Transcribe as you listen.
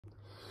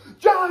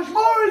Josh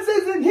Morris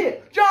isn't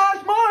here.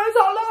 Josh Morris,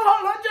 holla,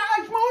 holla.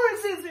 Josh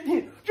Morris isn't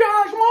here.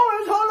 Josh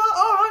Morris, holla,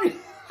 holla.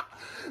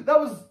 That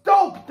was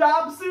dope,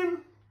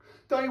 Dobson.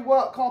 Tell you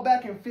what, call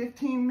back in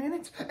 15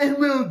 minutes and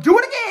we'll do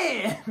it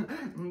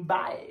again.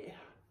 Bye.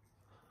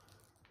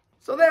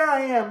 So there I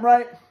am,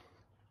 right?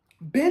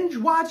 Binge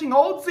watching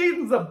old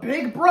seasons of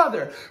Big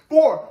Brother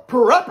for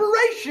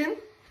preparation.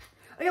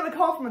 I got a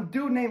call from a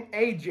dude named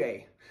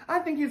AJ. I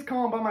think he's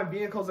calling about my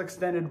vehicle's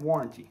extended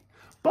warranty.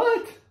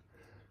 But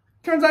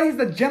turns out he's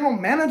the general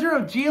manager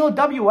of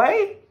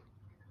GLWA.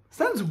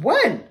 Since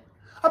when?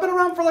 I've been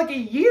around for like a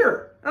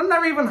year. I've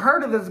never even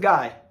heard of this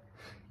guy.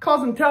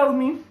 Calls and tells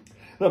me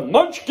the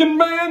Munchkin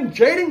Man,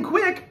 Jaden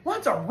Quick,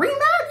 wants a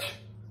rematch?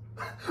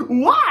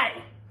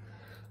 Why?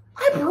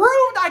 I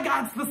proved I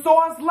got the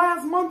sauce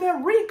last month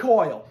at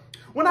Recoil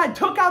when I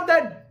took out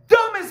that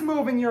dumbest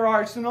move in your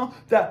arsenal,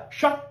 the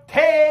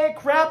shut-tay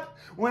crap,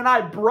 when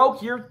I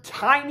broke your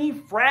tiny,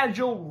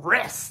 fragile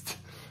wrist.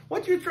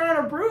 What you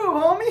trying to prove,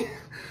 homie?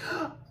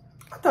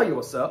 I'll tell you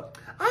what's up.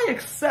 I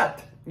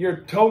accept your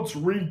totes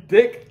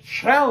ridic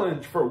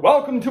challenge for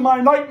welcome to my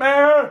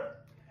nightmare.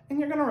 And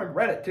you're going to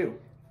regret it too.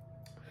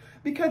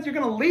 Because you're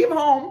going to leave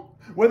home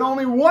with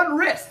only one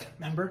wrist.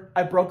 Remember,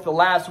 I broke the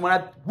last one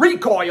at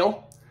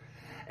Recoil.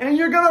 And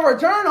you're going to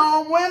return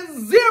home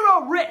with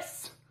 0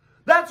 wrists.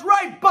 That's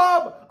right,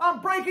 Bob.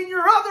 I'm breaking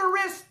your other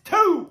wrist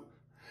too.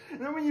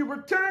 And then when you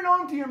return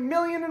home to your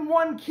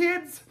 1,000,001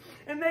 kids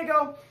and they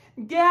go,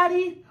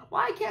 Daddy,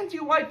 why can't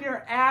you wipe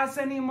your ass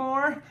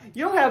anymore?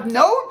 You'll have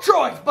no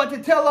choice but to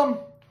tell them,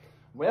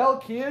 well,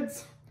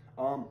 kids,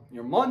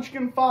 your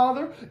munchkin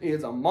father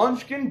is a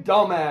munchkin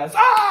dumbass.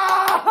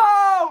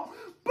 Oh!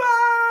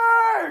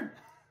 Burn!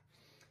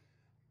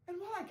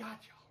 And while I got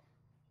y'all,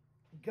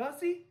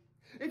 Gussie,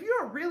 if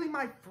you're really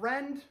my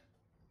friend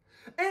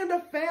and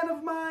a fan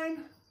of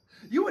mine,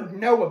 you would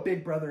know what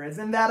Big Brother is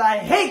and that I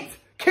hate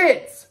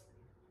kids.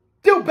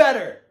 Do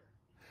better.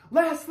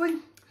 Lastly,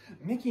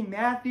 Mickey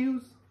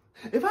Matthews,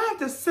 if I have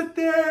to sit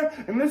there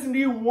and listen to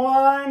you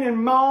whine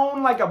and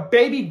moan like a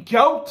baby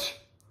goat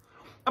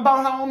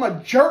about how I'm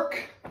a jerk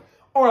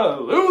or a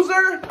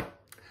loser,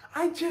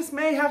 I just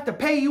may have to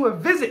pay you a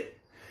visit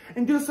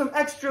and do some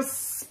extra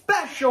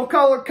special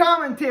color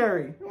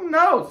commentary. Who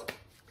knows?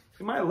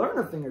 You might learn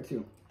a thing or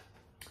two.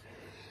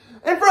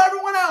 And for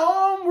everyone at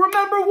home,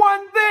 remember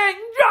one thing.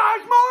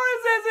 Josh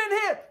Morris isn't here.